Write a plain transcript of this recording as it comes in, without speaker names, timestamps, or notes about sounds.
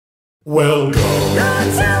Well, go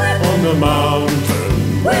tell it on the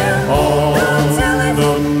mountain, Well, on tell it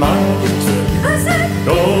the mountain. I said,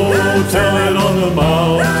 Go tell it on the tell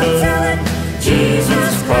mountain. it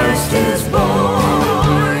Jesus Christ is born.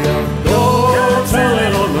 Go tell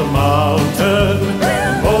it on the mountain,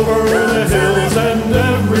 over the hills and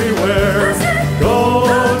everywhere.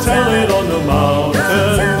 Go tell it on the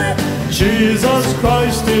mountain. Jesus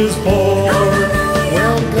Christ is born.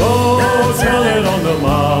 Go tell it on the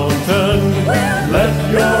mountain.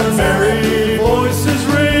 Let your merry voices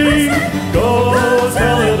ring. Go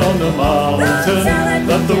tell it on the mountain.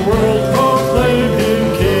 Let the world proclaim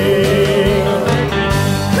him King.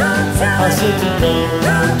 I said, go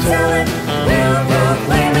tell it, we'll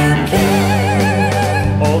proclaim him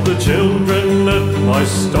King. All the children, let my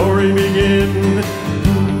story begin.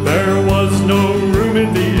 There was no room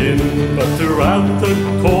in the inn, but throughout the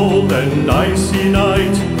cold and icy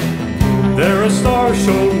night, there a star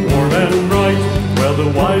shone warm and bright. Well,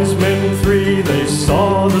 the wise men three, they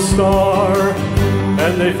saw the star,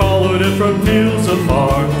 and they followed it from fields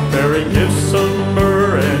afar, bearing gifts of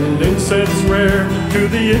myrrh and incense rare to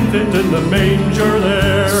the infant in the manger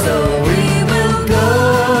there. So we will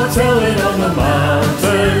Go tell it on the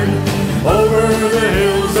mountain, over the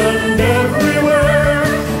hills and everywhere.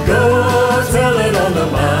 Go tell it on the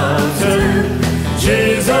mountain,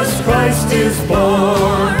 Jesus Christ is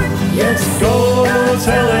born. Yes, Go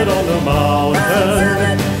tell it on the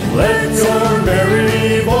mountain, let your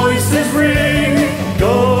merry voices ring.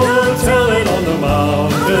 Go tell it on the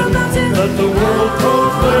mountain, let the world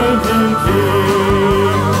proclaim him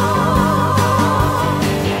King.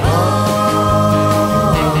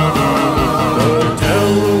 Go tell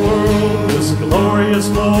the world this glorious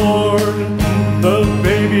morn, the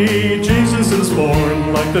baby Jesus is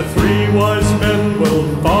born. Like the three wise men will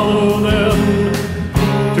follow them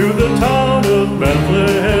to the town of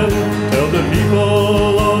Bethlehem. Tell the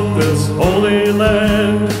people of this holy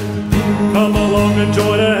land, come along and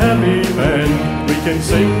join a happy band. We can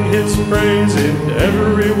sing his praise in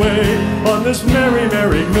every way on this merry,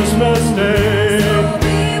 merry Christmas day.